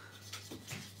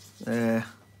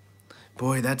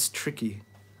boy, that's tricky.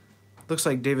 Looks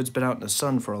like David's been out in the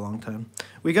sun for a long time.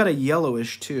 We got a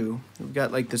yellowish too. We've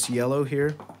got like this yellow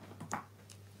here.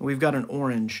 We've got an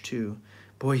orange too.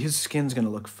 Boy, his skin's gonna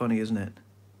look funny, isn't it?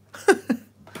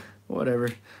 Whatever.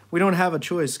 We don't have a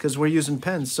choice because we're using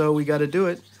pens, so we got to do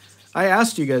it. I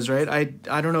asked you guys, right?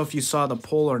 I don't know if you saw the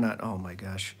poll or not. Oh my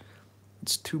gosh.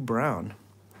 It's too brown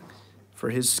for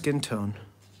his skin tone.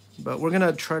 But we're going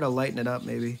to try to lighten it up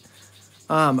maybe.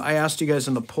 I asked you guys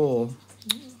in the poll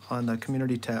on the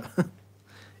community tab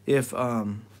if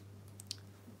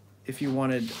you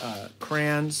wanted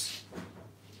crayons,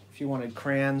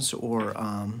 or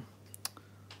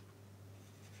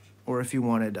if you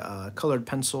wanted colored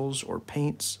pencils or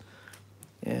paints,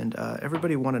 and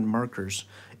everybody wanted markers.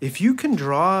 If you can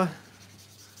draw,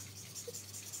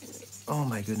 oh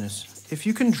my goodness, if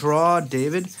you can draw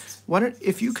David,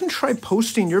 if you can try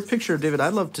posting your picture of David,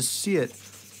 I'd love to see it.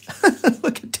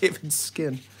 Look at David's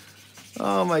skin.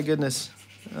 Oh my goodness.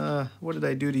 What did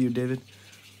I do to you, David?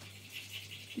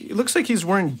 It looks like he's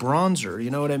wearing bronzer,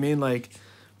 you know what I mean? Like,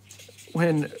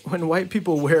 when white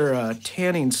people wear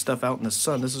tanning stuff out in the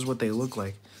sun, this is what they look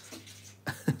like.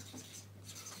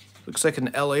 Looks like an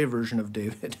LA version of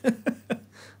David.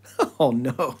 Oh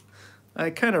no, I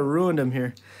kind of ruined him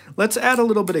here. Let's add a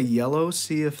little bit of yellow,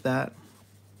 see if that...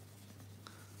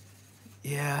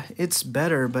 Yeah, it's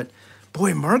better, but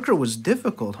boy, marker was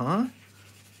difficult, huh?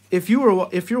 If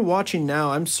you're watching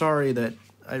now, I'm sorry that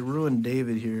I ruined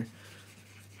David here.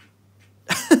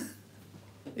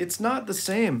 It's not the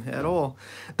same at all.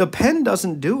 The pen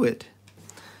doesn't do it.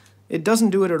 It doesn't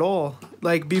do it at all.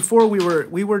 Like before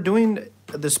we were doing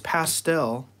this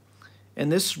pastel,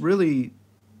 and this really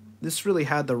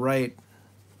had the right,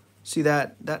 see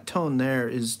that tone there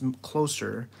is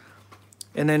closer.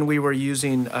 And then we were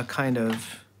using a kind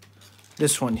of,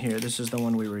 this one here, this is the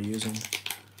one we were using.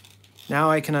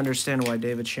 Now I can understand why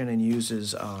David Shannon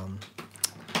uses,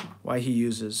 why he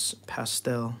uses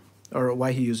pastel, or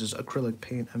why he uses acrylic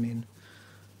paint, I mean.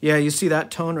 Yeah, you see that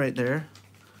tone right there?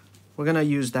 We're gonna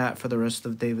use that for the rest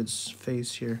of David's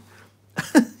face here.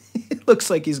 It looks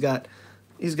like he's got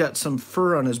some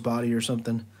fur on his body or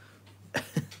something.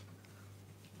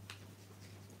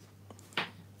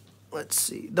 let's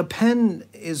see. The pen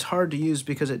is hard to use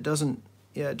because it doesn't,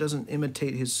 yeah, it doesn't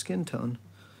imitate his skin tone.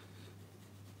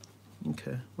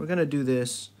 Okay, we're gonna do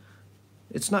this.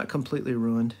 It's not completely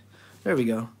ruined. There we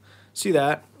go. See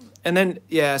that? And then,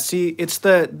 yeah, see, it's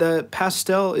the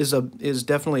pastel is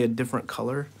definitely a different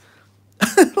color.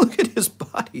 Look at his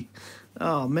body.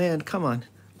 Oh, man, come on.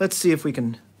 Let's see if we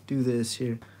can do this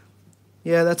here.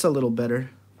 Yeah, that's a little better.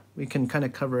 We can kind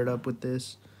of cover it up with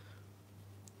this.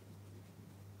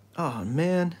 Oh,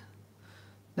 man.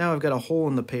 Now I've got a hole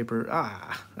in the paper.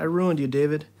 Ah, I ruined you,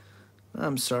 David.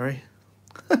 I'm sorry.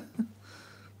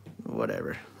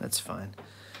 Whatever, that's fine.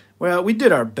 Well, we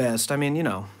did our best. I mean, you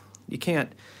know, you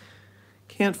can't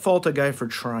fault a guy for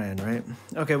trying, right?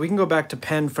 Okay, we can go back to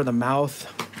pen for the mouth.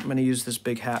 I'm going to use this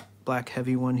big black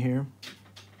heavy one here.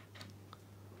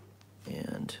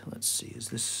 And let's see, is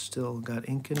this still got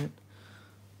ink in it?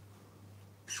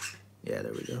 Yeah,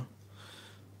 there we go.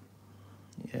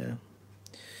 Yeah.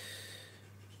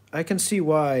 I can see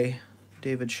why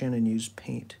David Shannon used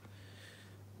paint.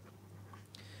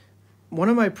 One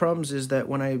of my problems is that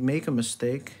when I make a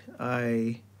mistake,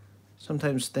 I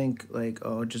sometimes think like,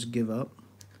 oh, just give up.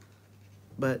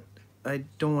 But I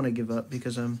don't want to give up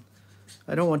because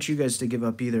I don't want you guys to give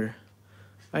up either.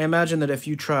 I imagine that if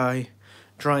you try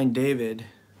drawing David,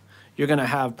 you're going to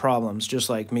have problems just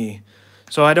like me.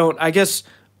 So I guess,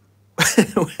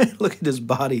 look at his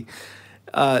body.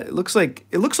 It looks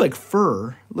like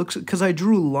fur. Because I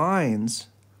drew lines.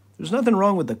 There's nothing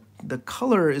wrong with the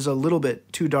color is a little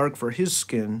bit too dark for his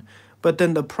skin, but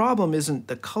then the problem isn't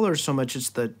the color so much, it's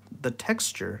the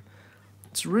texture.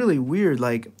 It's really weird,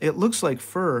 like, it looks like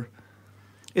fur.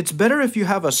 It's better if you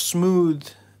have a smooth,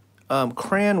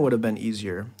 crayon would have been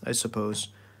easier, I suppose.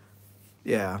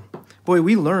 Yeah. Boy,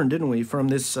 we learned, didn't we, from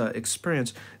this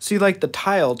experience. See, like the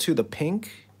tile, too, the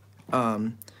pink,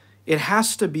 it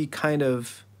has to be kind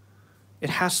of, it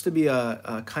has to be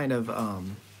a kind of,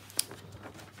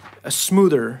 a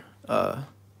smoother,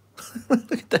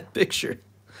 look at that picture.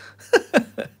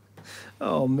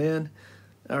 Oh, man.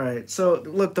 All right, so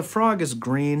look, the frog is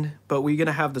green, but we're going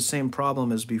to have the same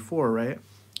problem as before, right?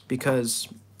 Because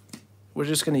we're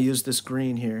just going to use this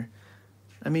green here.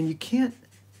 I mean, you can't,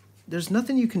 there's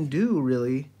nothing you can do,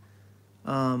 really,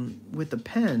 with the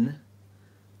pen.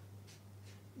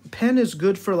 Pen is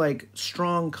good for, like,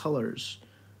 strong colors.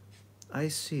 I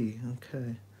see,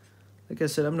 okay. Like I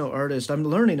said, I'm no artist. I'm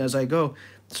learning as I go.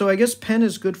 So I guess pen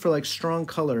is good for, like, strong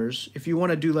colors. If you want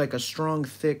to do, like, a strong,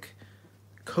 thick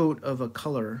coat of a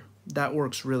color, that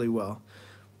works really well.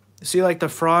 See, like, the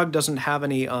frog doesn't have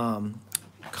any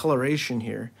coloration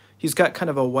here. He's got kind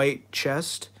of a white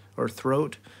chest or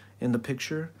throat in the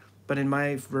picture, but in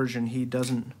my version, he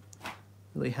doesn't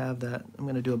really have that. I'm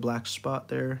going to do a black spot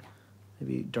there.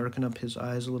 Maybe darken up his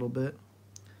eyes a little bit.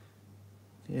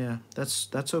 Yeah,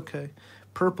 that's okay.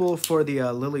 Purple for the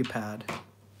lily pad.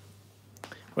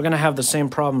 We're going to have the same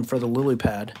problem for the lily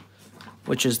pad,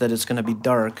 which is that it's going to be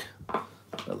dark.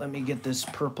 But let me get this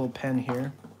purple pen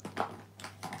here.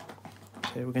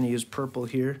 Okay, we're going to use purple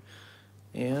here.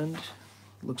 And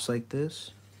looks like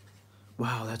this.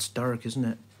 Wow, that's dark, isn't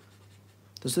it?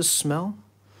 Does this smell?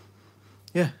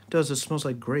 Yeah, it does. It smells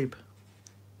like grape.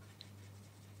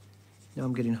 Now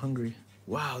I'm getting hungry.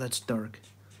 Wow, that's dark.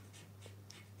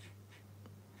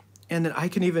 And then I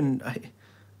can even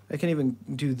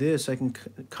do this. I can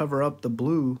cover up the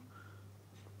blue.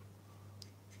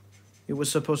 It was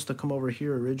supposed to come over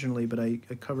here originally, but I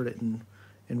covered it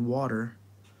in water.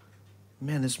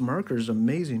 Man, this marker is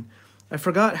amazing. I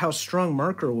forgot how strong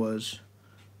marker was.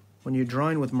 When you're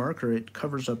drawing with marker, it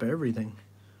covers up everything.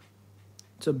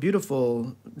 It's a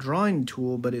beautiful drawing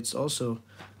tool, but it's also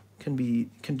can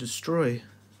destroy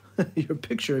your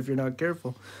picture if you're not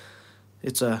careful.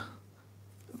 It's a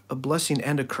blessing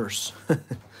and a curse.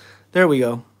 There we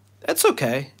go. That's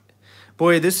okay.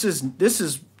 Boy, this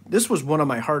was one of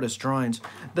my hardest drawings.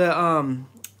 The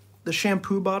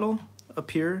shampoo bottle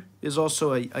up here is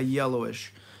also a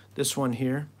yellowish. This one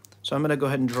here. So I'm gonna go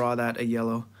ahead and draw that a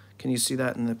yellow. Can you see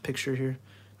that in the picture here?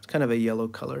 It's kind of a yellow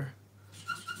color.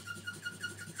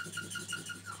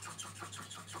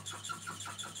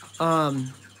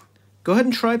 Go ahead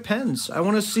and try pens. I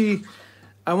want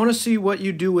to see what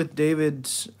you do with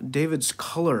David's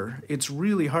color. It's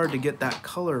really hard to get that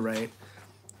color right.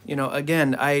 You know,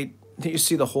 again, you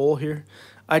see the hole here?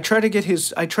 I try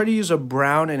to use a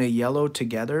brown and a yellow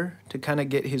together to kind of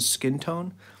get his skin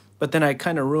tone, but then I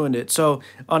kind of ruined it. So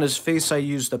on his face, I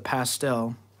used a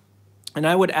pastel, and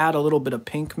I would add a little bit of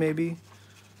pink maybe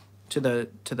to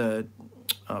the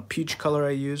peach color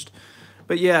I used.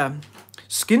 But yeah,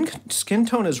 skin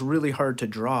tone is really hard to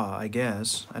draw, I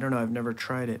guess. I don't know, I've never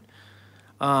tried it.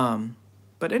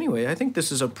 But anyway, I think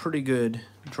this is a pretty good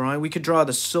drawing. We could draw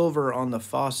the silver on the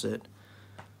faucet.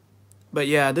 But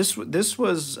yeah, this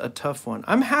was a tough one.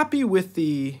 I'm happy with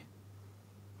the...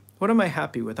 What am I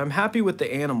happy with? I'm happy with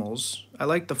the animals. I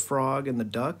like the frog and the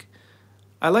duck.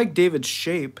 I like David's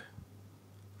shape.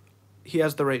 He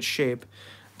has the right shape.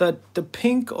 The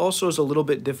pink also is a little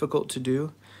bit difficult to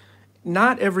do.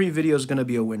 Not every video is going to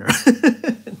be a winner.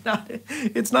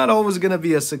 It's not always going to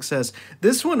be a success.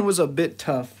 This one was a bit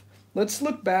tough. Let's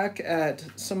look back at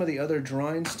some of the other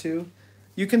drawings too.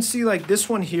 You can see like this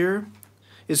one here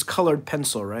is colored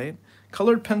pencil, right?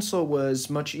 Colored pencil was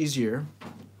much easier.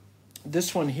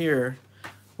 This one here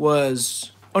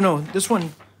was, oh no, this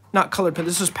one, not colored pen,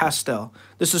 this is pastel.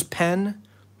 This is pen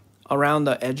around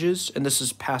the edges, and this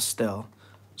is pastel.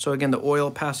 So again, the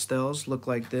oil pastels look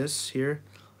like this here.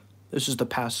 This is the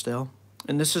pastel,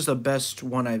 and this is the best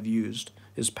one I've used,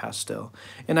 is pastel.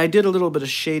 And I did a little bit of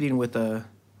shading with a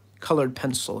colored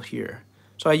pencil here.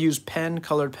 So I used pen,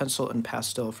 colored pencil, and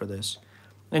pastel for this.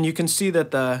 And you can see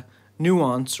that the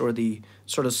nuance or the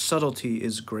sort of subtlety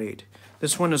is great.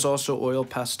 This one is also oil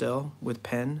pastel with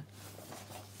pen.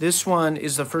 This one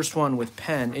is the first one with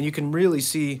pen, and you can really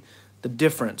see the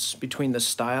difference between the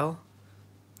style.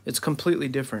 It's completely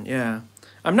different, yeah.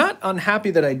 I'm not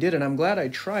unhappy that I did it. I'm glad I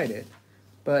tried it.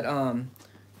 But, and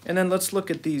then let's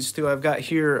look at these two. I've got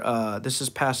here, this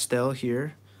is pastel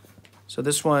here. So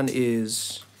this one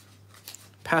is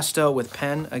pastel with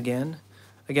pen again.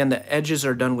 Again, the edges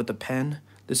are done with the pen.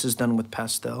 This is done with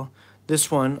pastel. This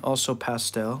one, also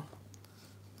pastel.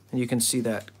 And you can see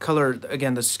that color,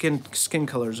 again, the skin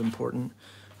color is important.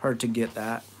 Hard to get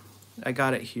that. I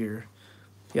got it here.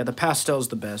 Yeah, the pastel is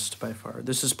the best by far.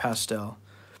 This is pastel.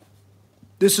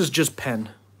 This is just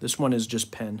pen. This one is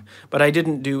just pen. But I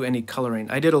didn't do any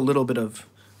coloring. I did a little bit of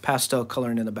pastel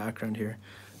coloring in the background here.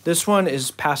 This one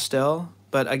is pastel,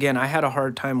 but again, I had a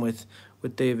hard time with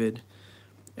David.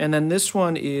 And then this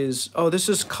one is, oh, this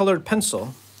is colored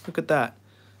pencil. Look at that.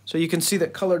 So you can see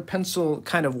that colored pencil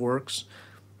kind of works.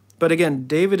 But again,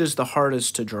 David is the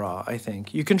hardest to draw, I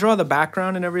think. You can draw the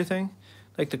background and everything,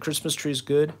 like the Christmas tree is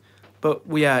good. But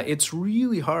yeah, it's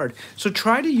really hard. So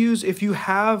try to use, if you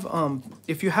have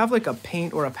like a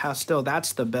paint or a pastel,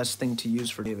 that's the best thing to use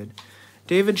for David.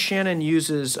 David Shannon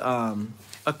uses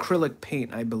acrylic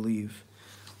paint, I believe.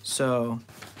 So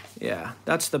yeah,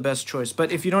 that's the best choice.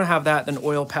 But if you don't have that, then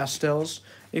oil pastels.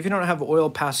 If you don't have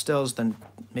oil pastels, then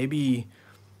maybe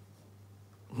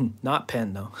not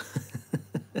pen though.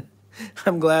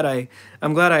 I'm glad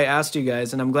I asked you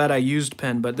guys, and I'm glad I used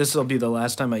pen, but this will be the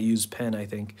last time I use pen, I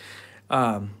think.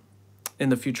 In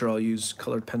the future, I'll use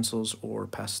colored pencils or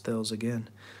pastels again.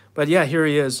 But yeah, here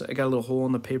he is. I got a little hole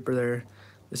in the paper there.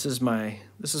 This is my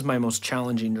most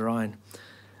challenging drawing.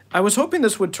 I was hoping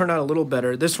this would turn out a little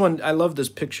better. This one, I love this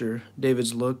picture,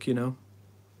 David's look, you know.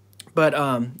 But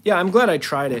yeah, I'm glad I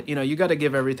tried it. You know, you got to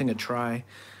give everything a try.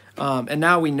 And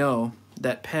now we know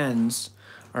that pens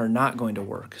are not going to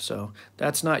work. So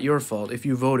that's not your fault. If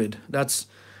you voted, that's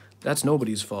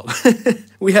nobody's fault.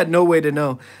 We had no way to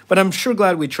know. But I'm sure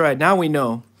glad we tried. Now we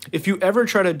know. If you ever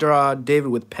try to draw David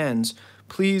with pens,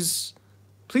 please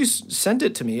send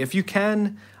it to me. If you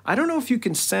can, I don't know if you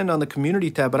can send on the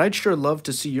community tab, but I'd sure love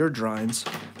to see your drawings.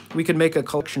 We could make a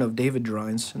collection of David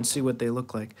drawings and see what they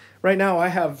look like. Right now I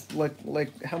have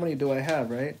like how many do I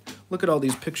have, right? Look at all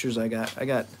these pictures I got. I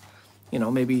got, you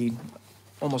know, maybe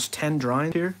almost 10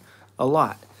 drawings here. A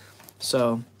lot.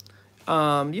 So,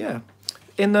 yeah.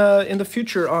 In the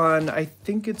future on, I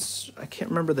think it's, I can't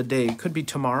remember the day. It could be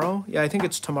tomorrow. Yeah, I think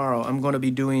it's tomorrow. I'm going to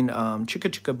be doing Chicka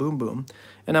Chicka Boom Boom.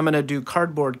 And I'm going to do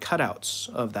cardboard cutouts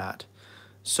of that.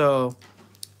 So,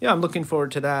 yeah, I'm looking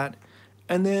forward to that.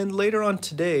 And then later on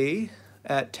today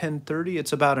at 10:30,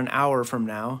 it's about an hour from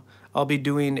now, I'll be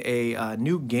doing a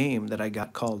new game that I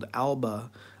got called Alba,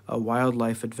 a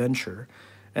Wildlife Adventure.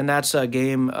 And that's a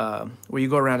game where you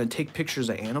go around and take pictures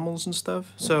of animals and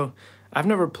stuff. So I've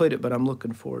never played it, but I'm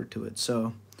looking forward to it.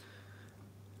 So,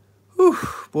 whew,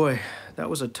 boy, that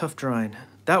was a tough drawing.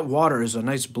 That water is a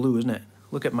nice blue, isn't it?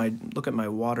 Look at my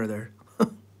water there.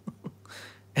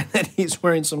 And then he's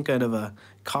wearing some kind of a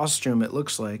costume, it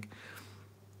looks like.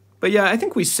 But yeah, I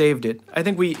think we saved it. I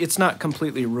think it's not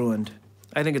completely ruined.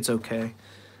 I think it's okay.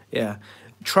 Yeah.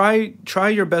 Try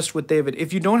your best with David.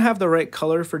 If you don't have the right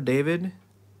color for David,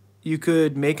 you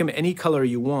could make him any color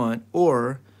you want,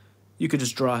 or you could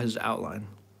just draw his outline.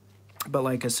 But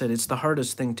like I said, it's the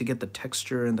hardest thing to get the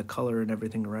texture and the color and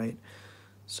everything right.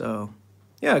 So,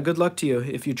 yeah, good luck to you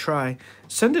if you try.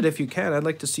 Send it if you can. I'd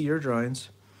like to see your drawings.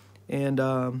 And,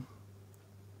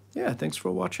 yeah, thanks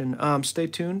for watching. Stay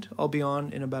tuned. I'll be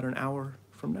on in about an hour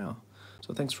from now.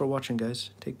 So thanks for watching,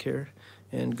 guys. Take care.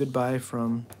 And goodbye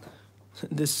from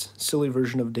this silly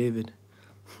version of David.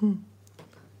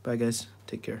 Bye, guys.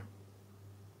 Take care.